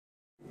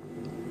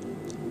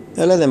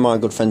Hello there my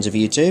good friends of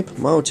YouTube.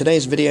 Well,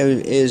 today's video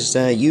is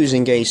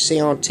using a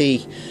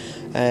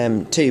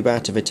CRT tube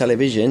out of a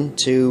television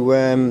to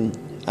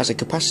as a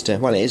capacitor.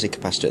 Well, it is a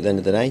capacitor at the end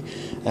of the day.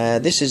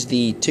 This is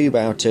the tube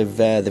out of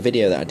the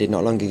video that I did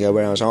not long ago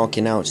where I was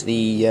arcing out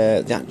the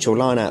actual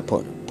line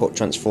output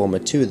transformer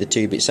to the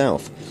tube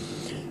itself.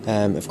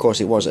 Of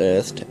course it was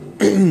earthed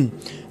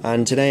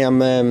and today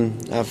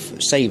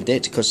I've saved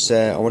it because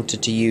I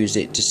wanted to use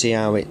it to see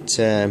how it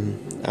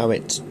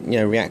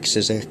reacts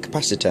as a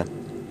capacitor.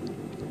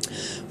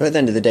 But at the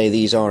end of the day,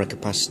 these are a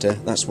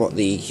capacitor. That's what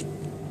the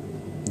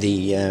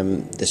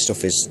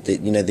stuff is.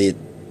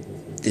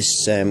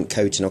 This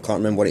coating, I can't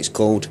remember what it's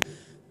called.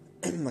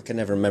 I can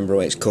never remember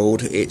what it's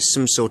called. It's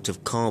some sort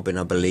of carbon,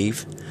 I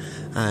believe.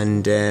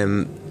 And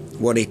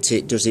what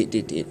it does,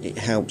 it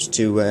helps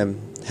to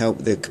help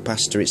the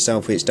capacitor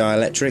itself with its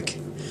dielectric.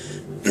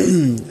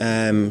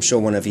 I'm sure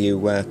one of you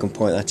can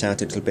point that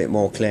out a little bit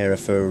more clearer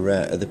for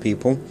other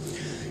people.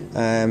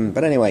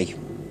 But anyway,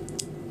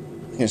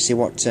 we're going to see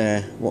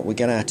what we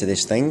get out of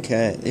this thing.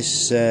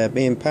 This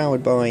being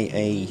powered by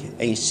a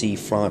AC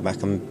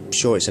flyback. I'm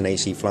sure it's an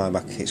AC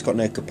flyback. It's got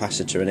no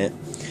capacitor in it.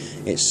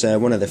 It's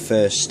one of the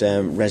first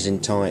resin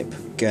type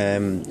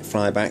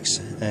flybacks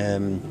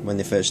when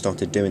they first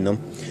started doing them.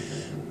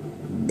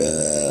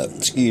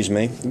 Excuse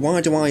me.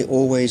 Why do I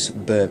always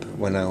burp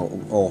when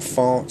or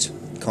fart,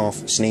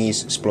 cough,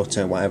 sneeze,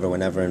 splutter, whatever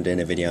whenever I'm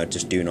doing a video? I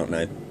just do not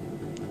know.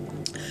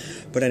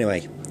 But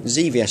anyway,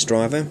 ZVS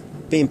driver.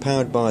 Being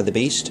powered by the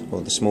beast,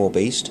 or the small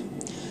beast.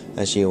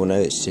 As you all know,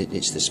 it's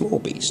the small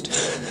beast.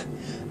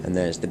 And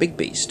there's the big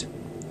beast.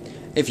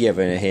 If you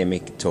ever hear me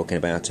talking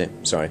about it,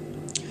 sorry,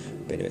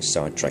 bit of a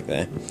sidetrack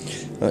there.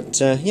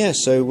 But yeah,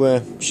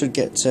 so should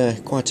get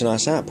quite a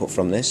nice output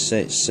from this.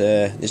 It's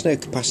there's no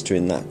capacitor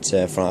in that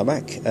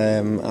flyback.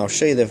 I'll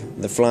show you the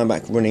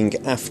flyback running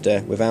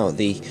after without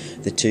the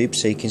tube,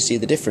 so you can see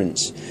the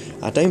difference.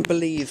 I don't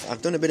believe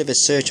I've done a bit of a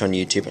search on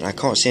YouTube, and I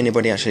can't see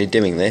anybody actually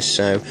doing this.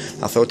 So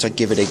I thought I'd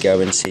give it a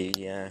go and see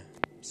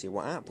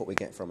what output we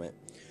get from it.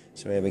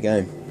 So here we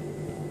go.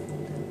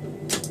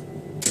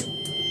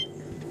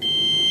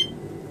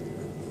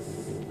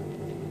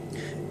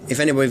 If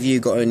anybody of you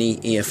got any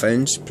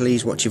earphones,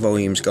 please watch your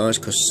volumes, guys,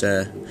 because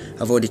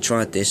I've already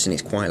tried this and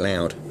it's quite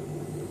loud.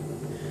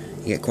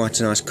 You get quite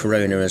a nice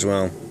corona as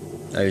well.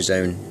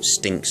 Ozone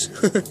stinks.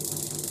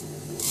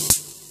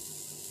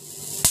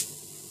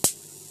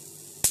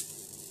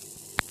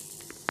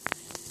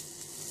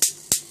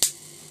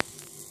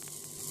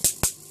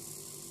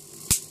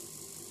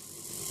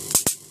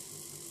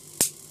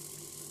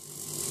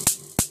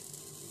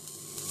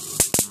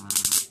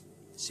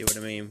 See what I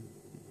mean?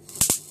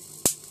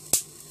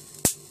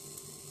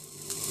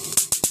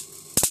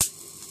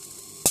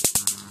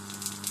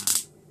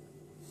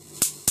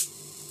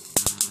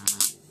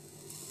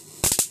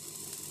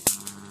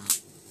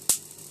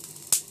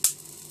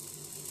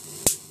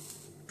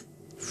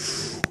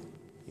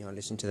 Yeah,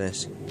 listen to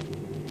this.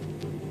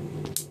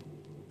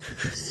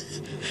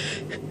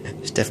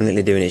 It's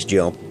definitely doing its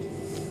job.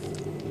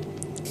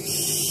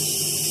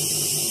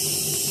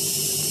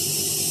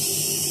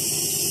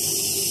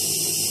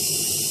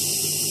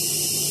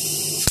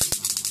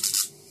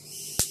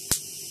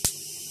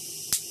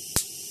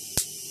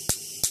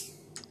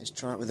 Let's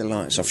try it with the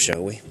lights off,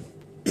 shall we?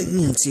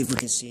 See if we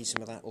can see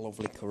some of that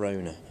lovely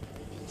corona.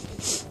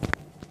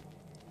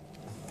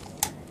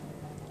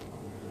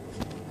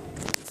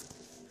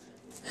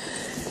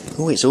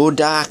 Oh, it's all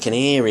dark and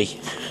eerie.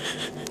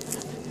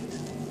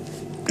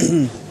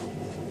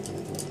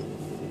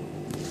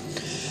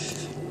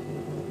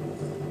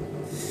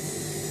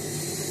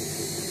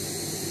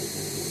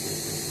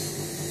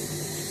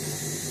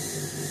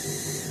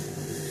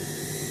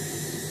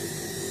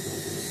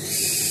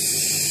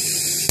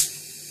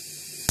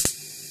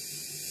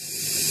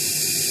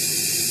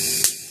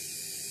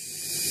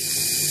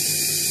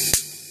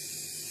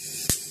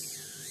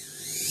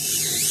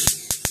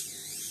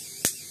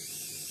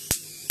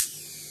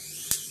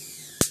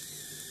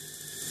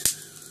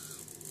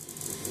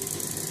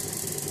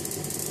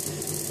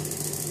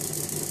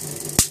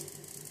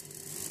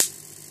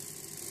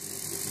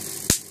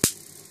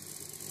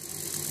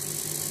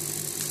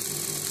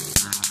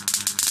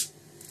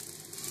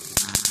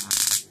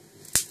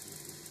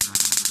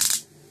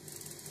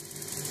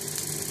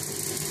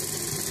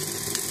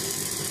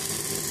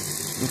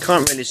 You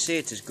can't really see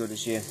it as good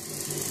as you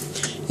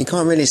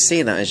can't really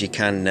see that as you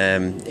can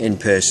in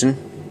person.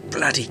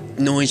 Bloody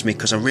annoys me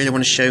because I really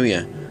want to show you.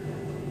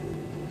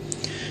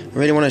 I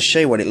really want to show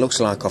you what it looks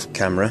like off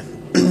camera.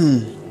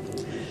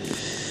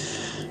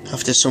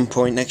 After some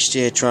point next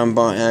year, try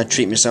and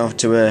treat myself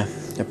to a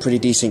pretty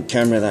decent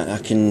camera that I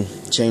can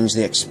change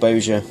the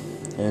exposure,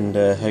 and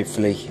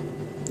hopefully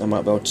I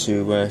might be able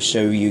to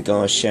show you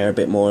guys, share a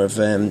bit more of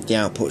the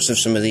outputs of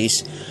some of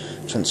these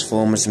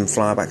transformers and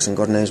flybacks and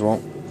God knows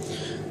what.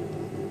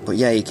 But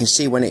yeah, you can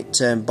see when it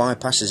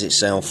bypasses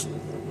itself,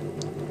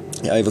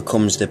 it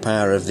overcomes the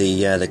power of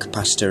the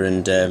capacitor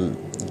and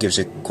gives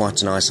it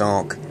quite a nice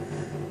arc.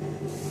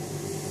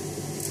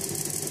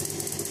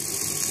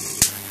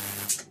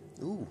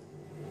 Ooh,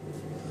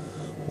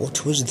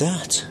 What was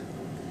that?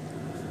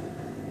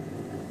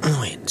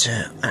 Oh, it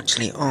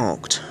actually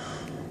arced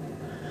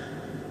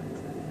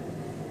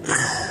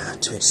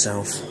to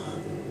itself.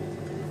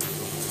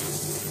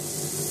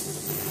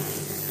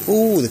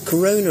 Oh, the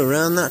corona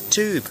around that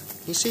tube.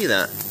 You see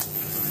that?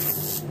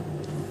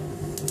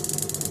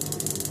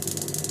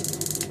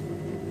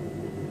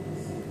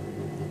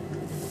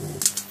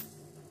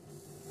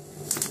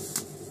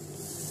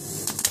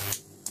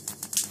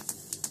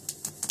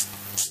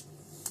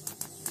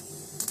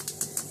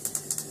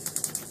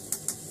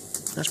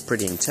 That's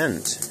pretty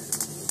intense.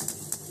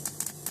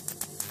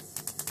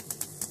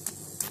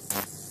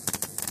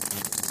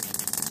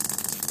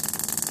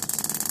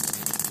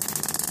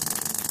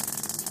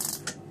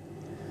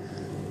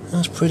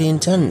 That's pretty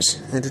intense.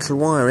 The little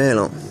wire here,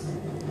 look.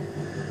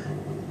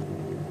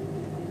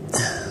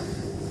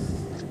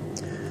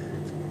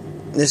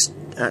 This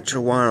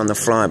actual wire on the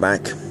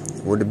flyback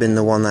would have been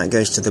the one that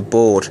goes to the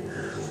board,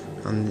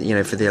 and you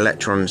know, for the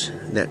electron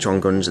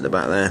guns at the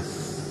back there.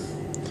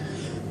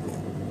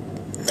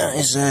 That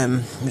is, let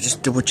me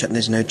just double check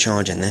there's no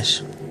charge in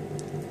this.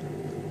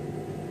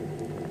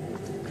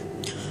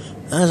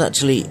 That has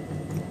actually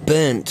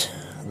burnt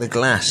the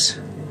glass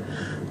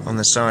on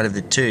the side of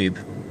the tube,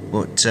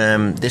 but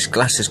this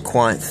glass is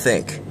quite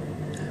thick,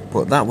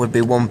 but that would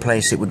be one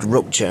place it would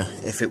rupture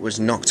if it was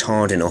knocked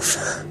hard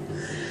enough.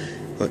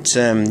 But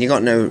you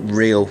got no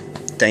real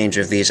danger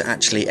of these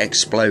actually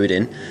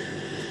exploding.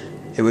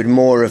 It would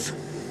more of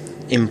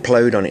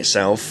implode on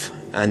itself,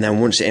 and then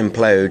once it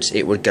implodes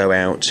it would go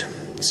out.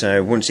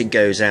 So once it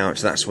goes out,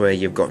 that's where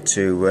you've got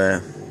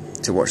to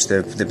watch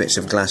the bits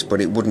of glass,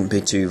 but it wouldn't be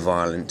too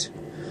violent.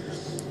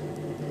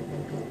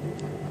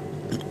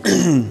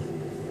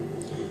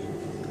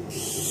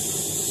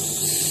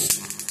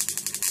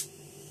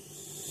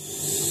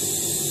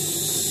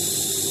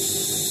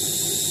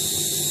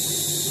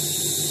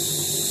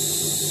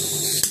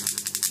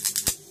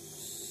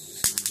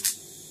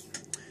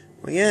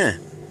 Well, yeah,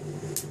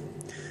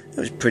 it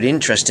was pretty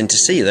interesting to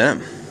see that.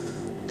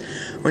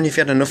 I wonder if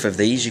you had enough of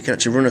these, you could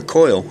actually run a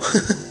coil.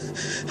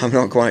 I'm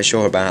not quite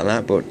sure about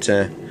that, but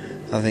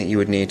I think you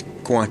would need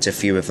quite a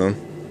few of them.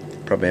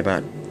 Probably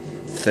about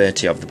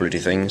 30 of the bloody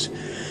things.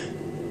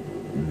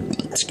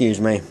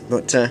 Excuse me.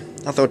 But I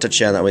thought I'd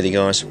share that with you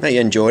guys. Hope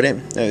you enjoyed it.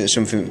 Hope it was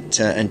something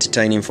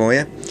entertaining for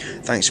you.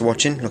 Thanks for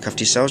watching. Look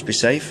after yourselves. Be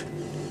safe.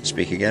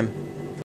 Speak again.